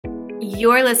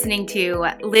You're listening to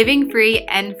Living Free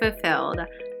and Fulfilled.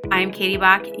 I'm Katie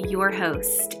Bach, your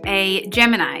host, a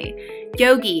Gemini,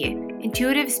 yogi,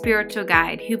 intuitive spiritual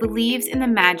guide who believes in the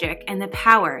magic and the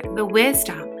power, the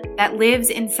wisdom that lives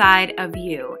inside of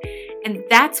you. And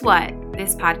that's what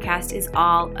this podcast is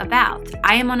all about.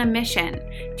 I am on a mission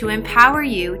to empower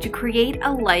you to create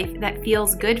a life that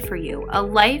feels good for you, a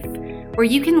life where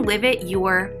you can live it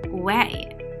your way.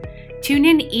 Tune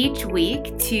in each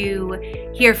week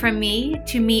to hear from me,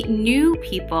 to meet new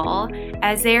people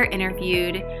as they're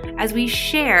interviewed, as we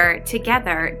share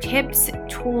together tips,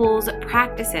 tools,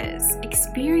 practices,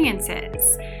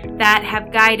 experiences that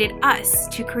have guided us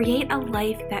to create a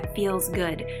life that feels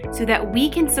good so that we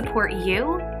can support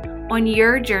you on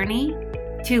your journey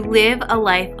to live a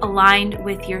life aligned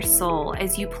with your soul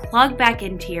as you plug back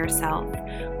into yourself.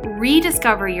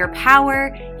 Rediscover your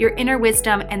power, your inner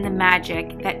wisdom, and the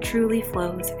magic that truly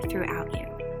flows throughout you.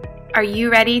 Are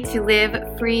you ready to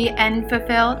live free and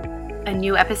fulfilled? A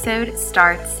new episode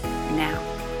starts now.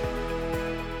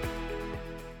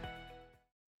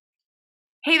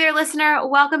 Hey there, listener.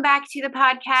 Welcome back to the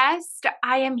podcast.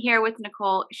 I am here with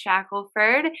Nicole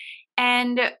Shackelford,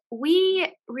 and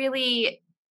we really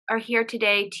are here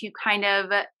today to kind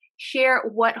of share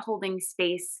what holding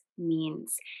space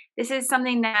means. This is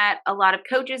something that a lot of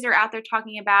coaches are out there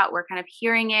talking about. We're kind of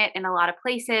hearing it in a lot of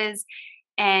places.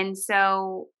 And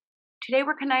so today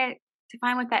we're going to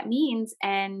define what that means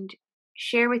and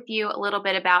share with you a little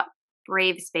bit about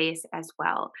brave space as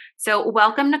well. So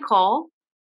welcome, Nicole.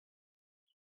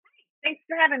 Thanks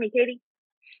for having me, Katie.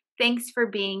 Thanks for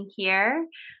being here.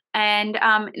 And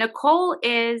Nicole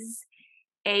is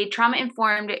a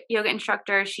trauma-informed yoga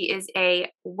instructor. She is a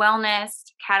wellness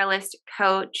catalyst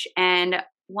coach and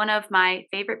one of my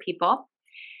favorite people.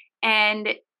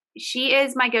 And she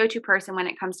is my go-to person when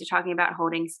it comes to talking about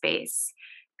holding space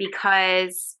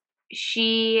because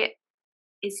she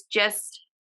is just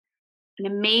an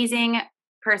amazing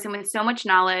person with so much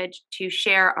knowledge to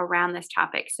share around this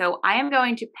topic. So I am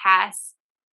going to pass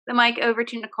the mic over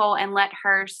to Nicole and let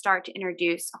her start to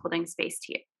introduce holding space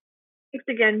to you. Thanks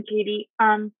again, Katie.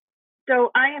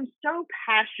 So I am so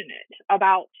passionate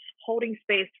about holding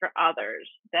space for others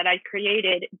that I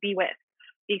created Be With,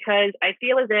 because I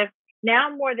feel as if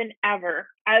now more than ever,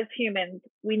 as humans,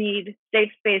 we need safe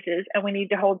spaces and we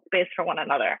need to hold space for one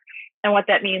another and what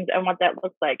that means and what that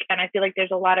looks like. And I feel like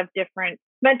there's a lot of different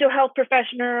mental health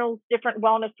professionals, different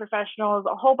wellness professionals,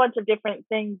 a whole bunch of different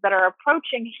things that are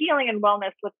approaching healing and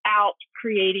wellness without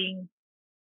creating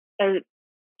a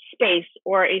space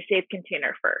or a safe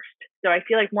container first. So I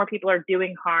feel like more people are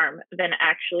doing harm than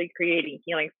actually creating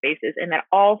healing spaces. And that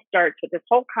all starts with this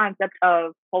whole concept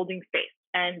of holding space.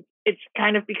 And it's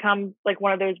kind of become like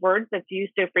one of those words that's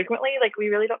used so frequently, like we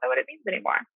really don't know what it means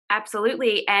anymore.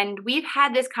 Absolutely. And we've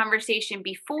had this conversation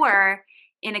before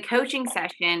in a coaching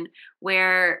session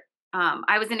where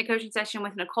I was in a coaching session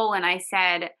with Nicole and I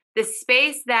said, the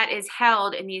space that is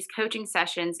held in these coaching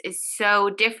sessions is so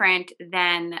different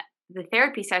than the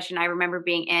therapy session I remember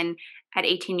being in at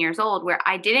 18 years old, where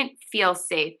I didn't feel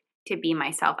safe to be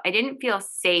myself. I didn't feel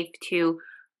safe to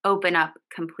open up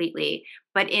completely.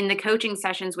 But in the coaching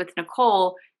sessions with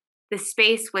Nicole, the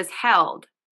space was held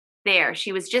there.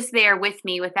 She was just there with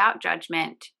me without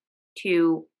judgment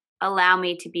to allow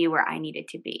me to be where I needed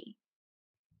to be.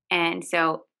 And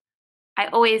so I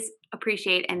always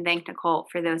appreciate and thank Nicole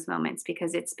for those moments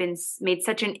because it's been made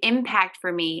such an impact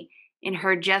for me in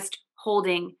her just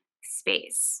holding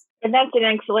space. And that's an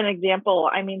excellent example.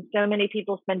 I mean, so many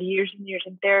people spend years and years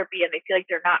in therapy and they feel like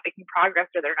they're not making progress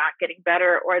or they're not getting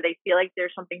better or they feel like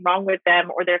there's something wrong with them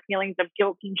or their feelings of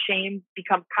guilt and shame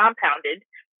become compounded.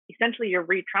 Essentially, you're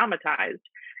re-traumatized.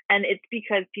 And it's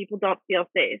because people don't feel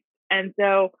safe. And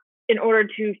so in order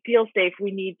to feel safe,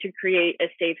 we need to create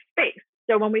a safe space.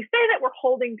 So when we say that we're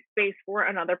holding space for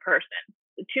another person,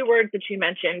 the two words that you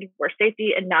mentioned were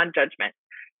safety and non-judgment.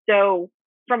 So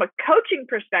from a coaching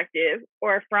perspective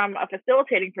or from a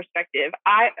facilitating perspective,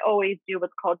 I always do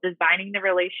what's called designing the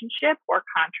relationship or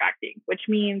contracting, which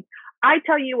means I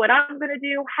tell you what I'm going to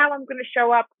do, how I'm going to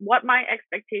show up, what my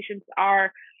expectations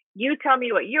are. You tell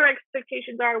me what your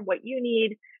expectations are, what you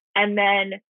need, and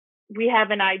then we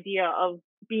have an idea of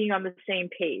being on the same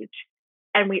page.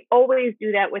 And we always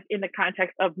do that within the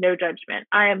context of no judgment.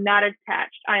 I am not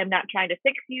attached. I am not trying to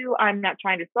fix you. I'm not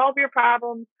trying to solve your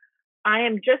problems. I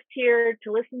am just here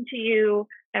to listen to you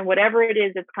and whatever it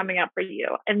is that's coming up for you.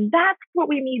 And that's what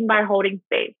we mean by holding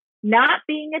space. Not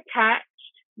being attached,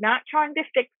 not trying to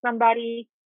fix somebody,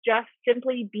 just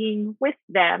simply being with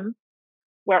them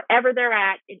wherever they're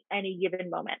at in any given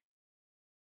moment.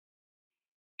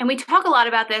 And we talk a lot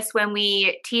about this when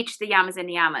we teach the yamas and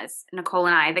niyamas, Nicole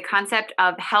and I. The concept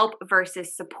of help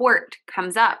versus support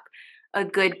comes up a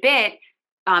good bit,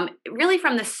 really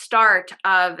from the start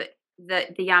of the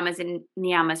yamas and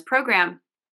niyamas program,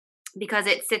 because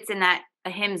it sits in that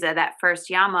ahimsa, that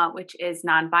first yama, which is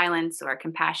nonviolence or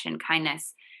compassion,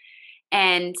 kindness.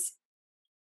 And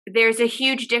there's a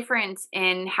huge difference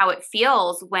in how it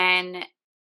feels when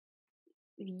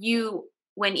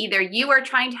either you are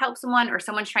trying to help someone or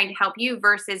someone's trying to help you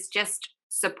versus just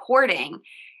supporting.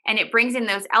 And it brings in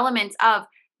those elements of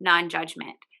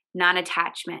non-judgment,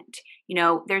 non-attachment.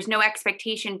 There's no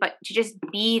expectation, but to just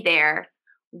be there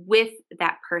with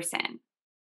that person.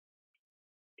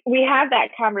 We have that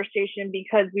conversation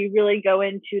because we really go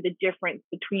into the difference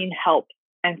between help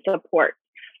and support.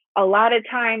 A lot of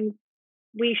times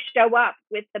we show up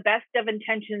with the best of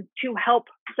intentions to help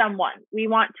someone. We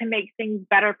want to make things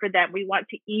better for them. We want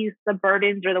to ease the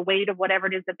burdens or the weight of whatever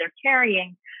it is that they're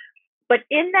carrying. But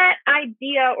in that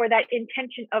idea or that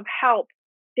intention of help,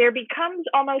 there becomes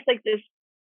almost like this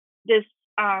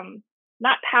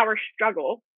not power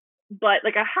struggle, but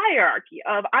like a hierarchy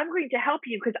of, I'm going to help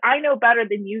you because I know better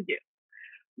than you do,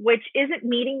 which isn't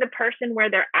meeting the person where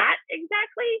they're at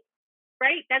exactly,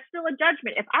 right? That's still a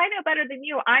judgment. If I know better than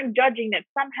you, I'm judging that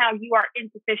somehow you are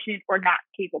insufficient or not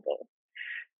capable.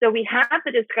 So we have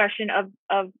the discussion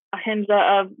of ahimsa,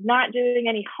 of not doing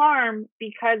any harm,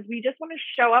 because we just want to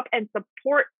show up and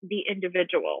support the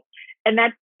individual. And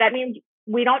that means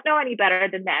we don't know any better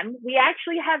than them. We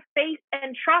actually have faith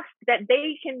and trust that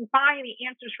they can find the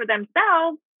answers for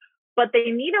themselves, but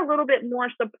they need a little bit more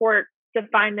support to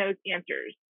find those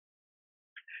answers.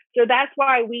 So that's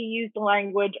why we use the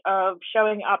language of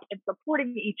showing up and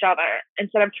supporting each other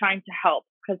instead of trying to help,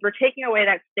 because we're taking away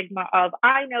that stigma of,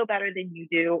 I know better than you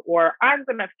do, or I'm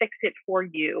going to fix it for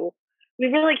you. We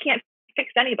really can't fix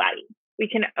anybody. We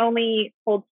can only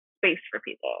hold space for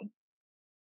people.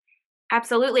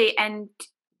 Absolutely. And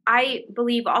I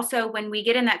believe also when we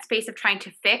get in that space of trying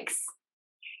to fix,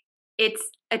 it's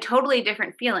a totally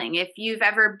different feeling. If you've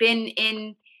ever been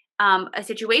in a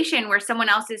situation where someone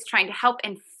else is trying to help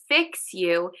and fix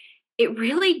you, it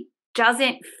really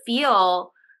doesn't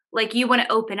feel like you want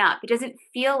to open up. It doesn't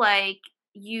feel like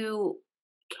you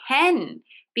can,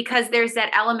 because there's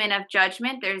that element of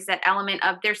judgment. There's that element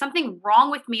of, there's something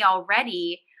wrong with me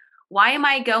already. Why am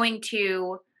I going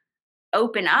to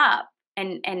open up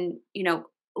and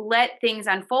let things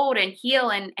unfold and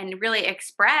heal and really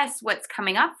express what's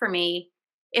coming up for me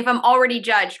if I'm already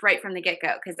judged right from the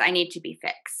get-go because I need to be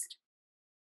fixed?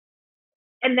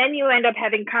 And then you end up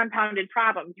having compounded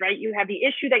problems, right? You have the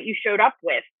issue that you showed up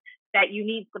with that you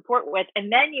need support with.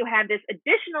 And then you have this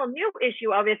additional new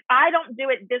issue of, if I don't do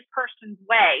it this person's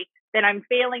way, then I'm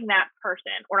failing that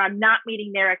person or I'm not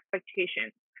meeting their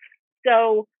expectations.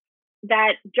 So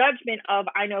that judgment of,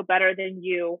 I know better than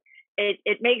you, it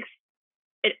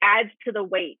adds to the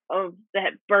weight of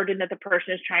that burden that the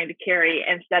person is trying to carry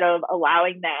instead of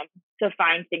allowing them to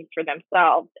find things for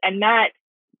themselves. And that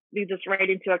leads us right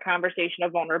into a conversation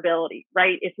of vulnerability,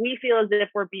 right? If we feel as if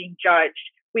we're being judged,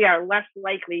 we are less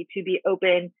likely to be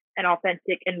open and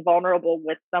authentic and vulnerable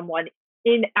with someone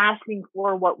in asking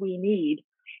for what we need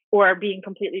or being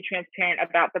completely transparent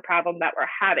about the problem that we're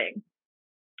having.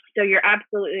 So you're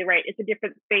absolutely right. It's a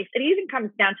different space. It even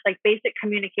comes down to like basic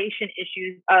communication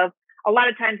issues of, a lot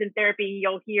of times in therapy,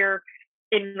 you'll hear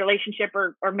in relationship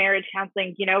or marriage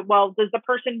counseling, well, does the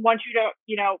person want you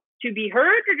to be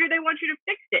heard, or do they want you to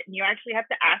fix it? And you actually have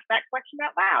to ask that question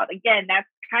out loud. Again, that's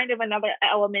kind of another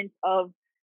element of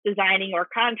designing or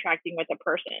contracting with a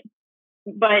person.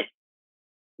 But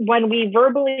when we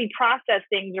verbally process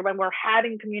things or when we're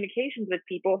having communications with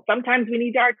people, sometimes we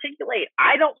need to articulate,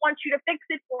 I don't want you to fix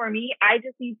it for me. I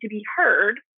just need to be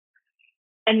heard.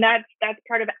 And that's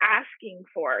part of asking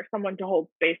for someone to hold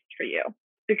space for you,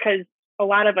 because a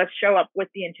lot of us show up with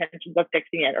the intentions of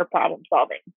fixing it or problem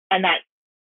solving. And that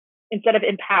instead of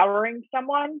empowering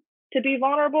someone to be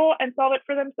vulnerable and solve it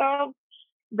for themselves,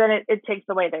 then it takes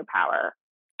away their power.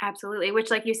 Absolutely. Which,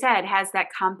 like you said, has that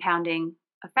compounding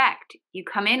effect. You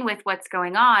come in with what's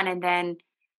going on, and then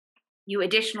you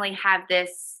additionally have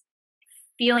this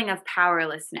feeling of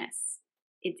powerlessness.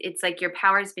 It's like your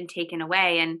power has been taken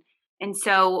away. And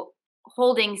so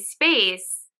holding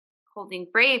space, holding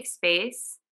brave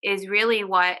space is really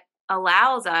what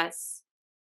allows us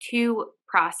to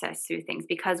process through things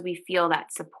because we feel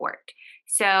that support.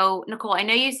 So, Nicole, I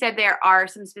know you said there are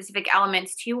some specific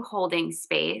elements to holding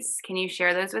space. Can you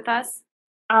share those with us?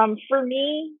 For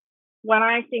me, when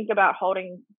I think about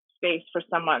holding space for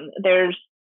someone, there's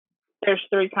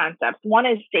three concepts. One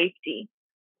is safety.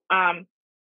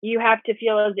 You have to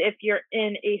feel as if you're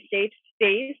in a safe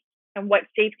space, and what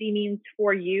safety means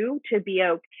for you to be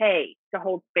okay to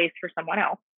hold space for someone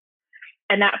else.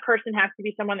 And that person has to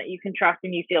be someone that you can trust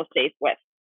and you feel safe with.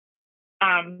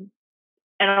 And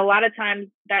a lot of times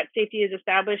that safety is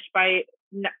established by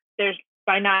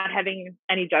not having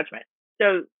any judgment.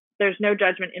 So there's no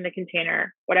judgment in the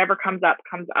container. Whatever comes up,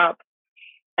 comes up.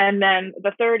 And then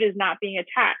the third is not being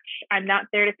attached. I'm not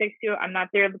there to fix you. I'm not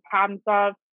there to problem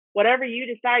solve. Whatever you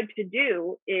decide to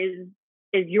do is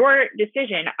your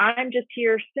decision. I'm just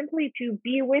here simply to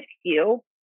be with you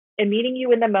and meeting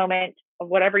you in the moment of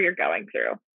whatever you're going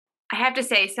through. I have to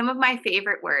say, some of my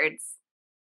favorite words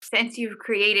since you've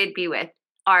created Be With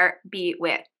are be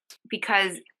with,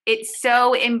 because it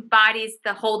so embodies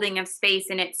the holding of space,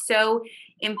 and it so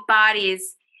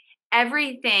embodies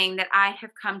everything that I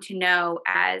have come to know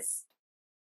as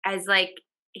like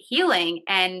healing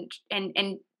and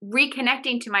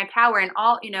reconnecting to my power and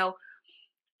all,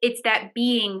 it's that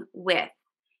being with.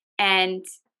 And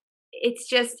it's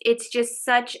just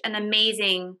such an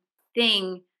amazing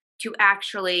thing to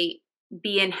actually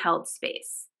be in held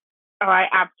space. Oh, I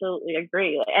absolutely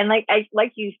agree. And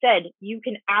like you said, you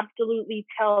can absolutely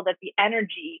tell that the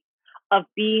energy of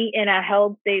being in a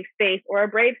held safe space or a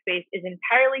brave space is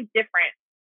entirely different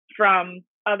from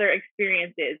other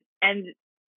experiences. And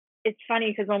it's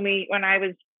funny because when I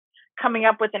was coming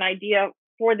up with an idea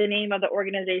for the name of the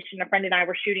organization, a friend and I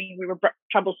were shooting, we were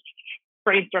trouble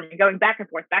brainstorming, going back and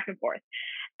forth.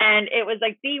 And it was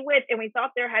like be with, and we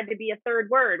thought there had to be a third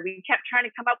word. We kept trying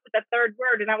to come up with a third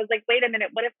word. And I was like, wait a minute,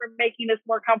 what if we're making this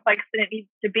more complex than it needs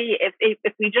to be?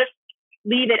 If we just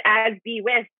leave it as be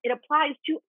with, it applies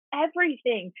to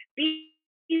everything. Be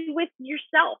with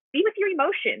yourself, be with your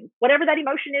emotions, whatever that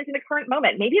emotion is in the current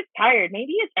moment. Maybe it's tired,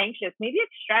 maybe it's anxious, maybe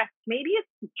it's stressed, maybe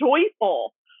it's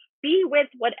joyful. Be with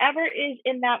whatever is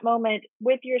in that moment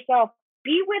with yourself.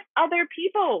 Be with other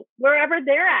people wherever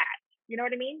they're at. You know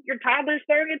what I mean? Your toddler's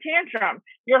throwing a tantrum.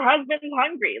 Your husband's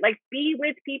hungry. Like, be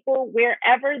with people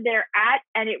wherever they're at,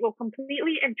 and it will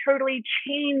completely and totally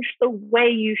change the way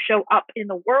you show up in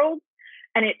the world.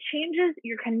 And it changes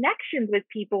your connections with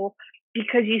people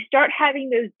because you start having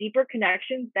those deeper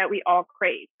connections that we all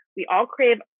crave. We all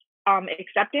crave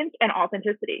acceptance and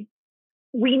authenticity.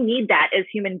 We need that as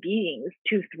human beings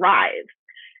to thrive.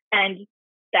 And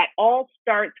that all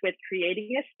starts with creating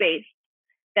a space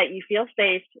that you feel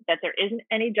safe, that there isn't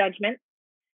any judgment,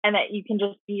 and that you can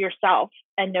just be yourself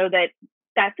and know that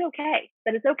that's okay,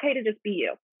 that it's okay to just be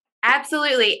you.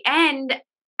 Absolutely. And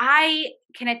I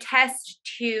can attest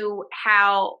to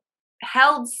how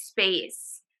held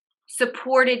space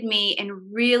supported me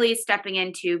in really stepping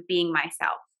into being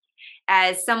myself.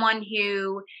 As someone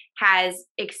who has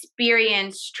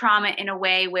experienced trauma in a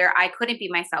way where I couldn't be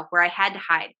myself, where I had to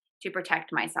hide to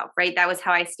protect myself, right? That was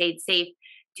how I stayed safe.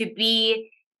 To be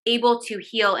able to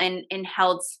heal in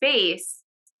held space,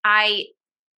 I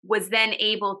was then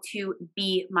able to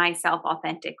be myself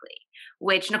authentically,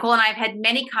 which Nicole and I have had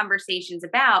many conversations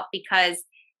about, because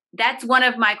that's one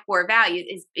of my core values,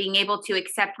 is being able to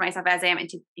accept myself as I am and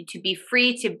to be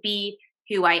free to be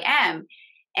who I am.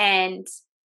 And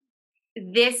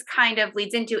this kind of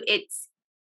leads into it's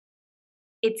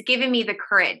given me the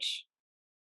courage.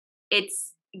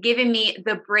 It's given me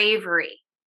the bravery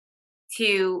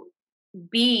to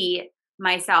be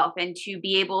myself and to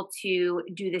be able to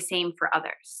do the same for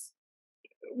others.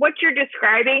 What you're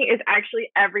describing is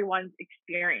actually everyone's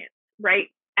experience, right?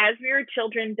 As we are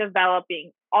children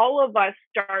developing, all of us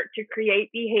start to create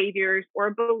behaviors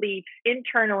or beliefs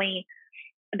internally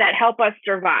that help us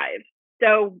survive.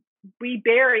 So we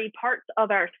bury parts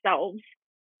of ourselves.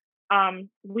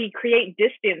 We create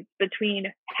distance between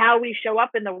how we show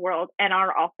up in the world and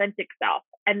our authentic self.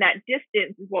 And that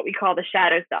distance is what we call the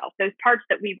shadow self, those parts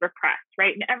that we've repressed,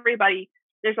 right? And everybody,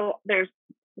 there's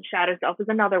the shadow self is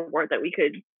another word that we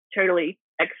could totally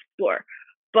explore.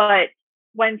 But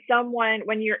when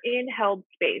you're in held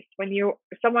space, when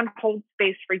someone holds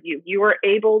space for you, you are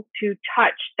able to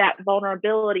touch that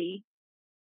vulnerability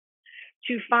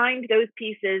to find those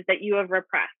pieces that you have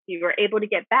repressed. You are able to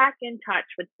get back in touch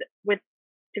with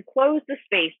to close the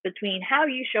space between how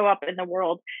you show up in the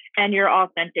world and your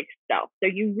authentic self. So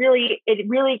it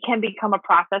really can become a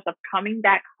process of coming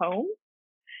back home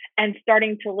and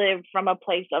starting to live from a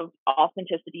place of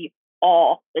authenticity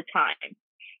all the time.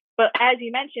 But as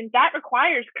you mentioned, that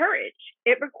requires courage.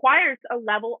 It requires a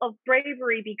level of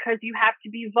bravery because you have to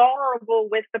be vulnerable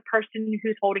with the person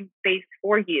who's holding space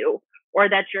for you or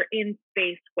that you're in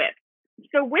space with.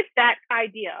 So with that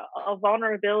idea of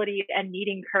vulnerability and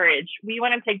needing courage, we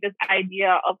want to take this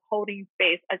idea of holding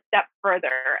space a step further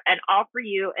and offer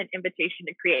you an invitation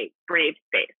to create brave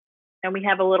space. And we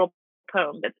have a little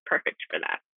poem that's perfect for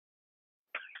that.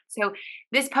 So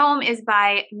this poem is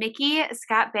by Mickey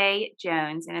Scott Bay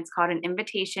Jones, and it's called An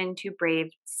Invitation to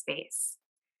Brave Space.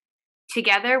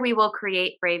 Together we will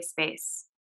create brave space,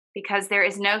 because there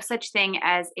is no such thing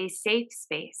as a safe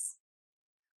space.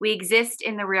 We exist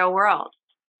in the real world.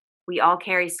 We all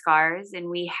carry scars, and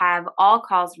we have all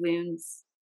caused wounds.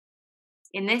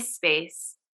 In this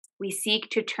space, we seek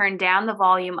to turn down the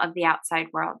volume of the outside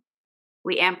world.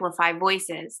 We amplify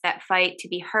voices that fight to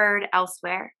be heard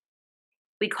elsewhere.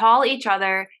 We call each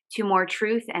other to more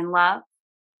truth and love.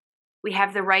 We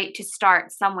have the right to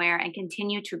start somewhere and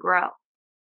continue to grow.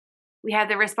 We have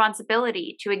the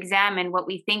responsibility to examine what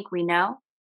we think we know.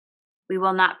 We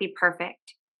will not be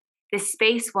perfect. This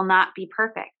space will not be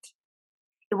perfect.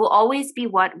 It will always be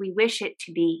what we wish it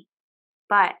to be,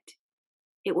 but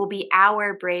it will be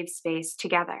our brave space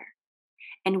together,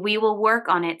 and we will work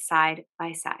on it side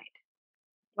by side.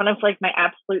 One of like my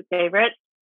absolute favorites,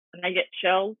 and I get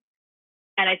chills.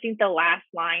 And I think the last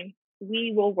line,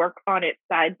 we will work on it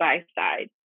side by side.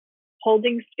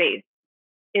 Holding space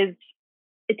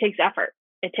it takes effort.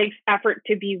 It takes effort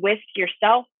to be with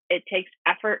yourself. It takes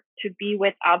effort to be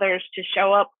with others, to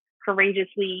show up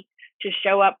courageously, to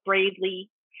show up bravely,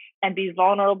 and be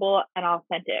vulnerable and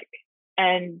authentic.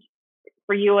 And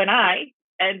for you and I,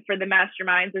 and for the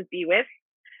masterminds of Be With,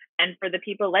 and for the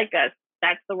people like us,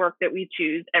 that's the work that we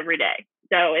choose every day.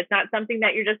 So it's not something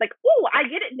that you're just like, oh, I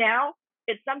get it now.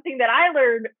 It's something that I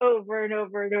learned over and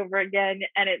over and over again.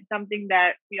 And it's something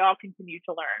that we all continue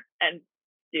to learn and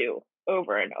do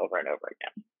over and over and over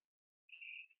again.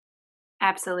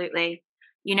 Absolutely.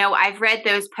 You know, I've read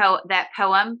that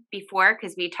poem before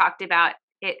because we talked about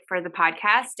it for the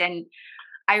podcast, and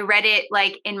I read it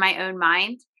like in my own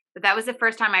mind, but that was the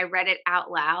first time I read it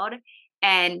out loud.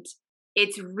 And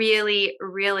it's really,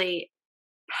 really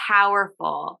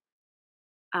powerful.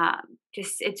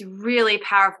 It's really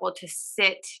powerful to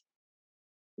sit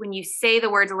when you say the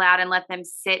words aloud and let them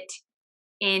sit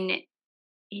in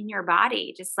your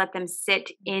body. Just let them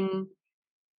sit in,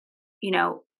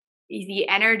 the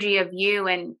energy of you.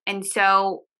 And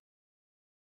so,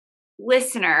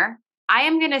 listener, I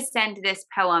am going to send this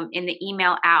poem in the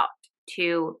email out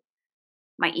to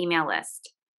my email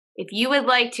list. If you would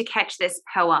like to catch this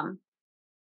poem,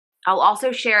 I'll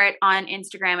also share it on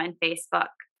Instagram and Facebook.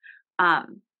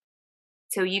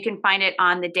 So you can find it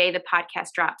on the day the podcast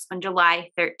drops on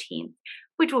July 13th,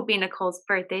 which will be Nicole's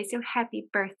birthday. So happy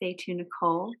birthday to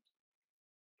Nicole.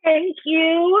 Thank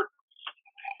you.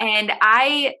 And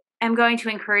I am going to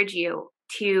encourage you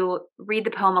to read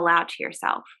the poem aloud to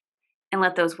yourself and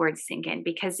let those words sink in,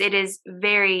 because it is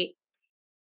very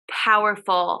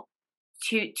powerful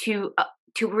to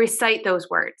recite those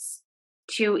words,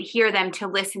 to hear them, to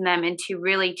listen them, and to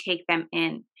really take them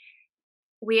in.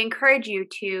 We encourage you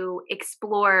to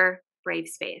explore brave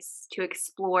space, to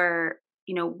explore,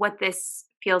 what this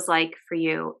feels like for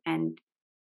you, and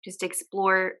just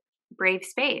explore brave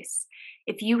space.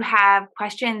 If you have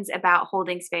questions about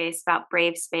holding space, about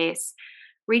brave space,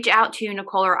 reach out to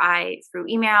Nicole or I through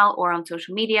email or on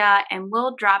social media, and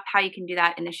we'll drop how you can do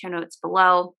that in the show notes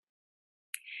below.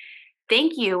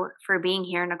 Thank you for being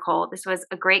here, Nicole. This was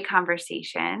a great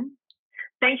conversation.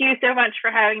 Thank you so much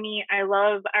for having me. I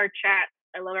love our chat.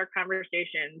 I love our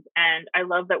conversations, and I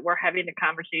love that we're having the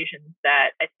conversations that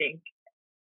I think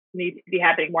need to be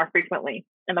happening more frequently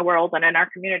in the world and in our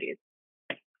communities.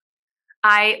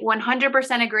 I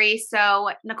 100% agree. So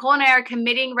Nicole and I are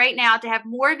committing right now to have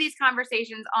more of these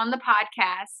conversations on the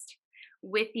podcast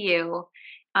with you.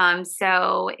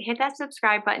 So hit that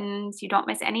subscribe button so you don't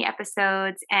miss any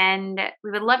episodes. And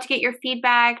we would love to get your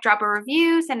feedback. Drop a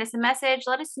review, send us a message.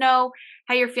 Let us know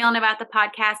how you're feeling about the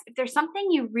podcast. If there's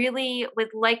something you really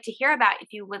would like to hear about, if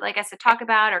you would like us to talk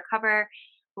about or cover,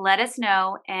 let us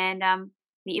know, and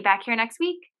meet you back here next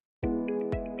week.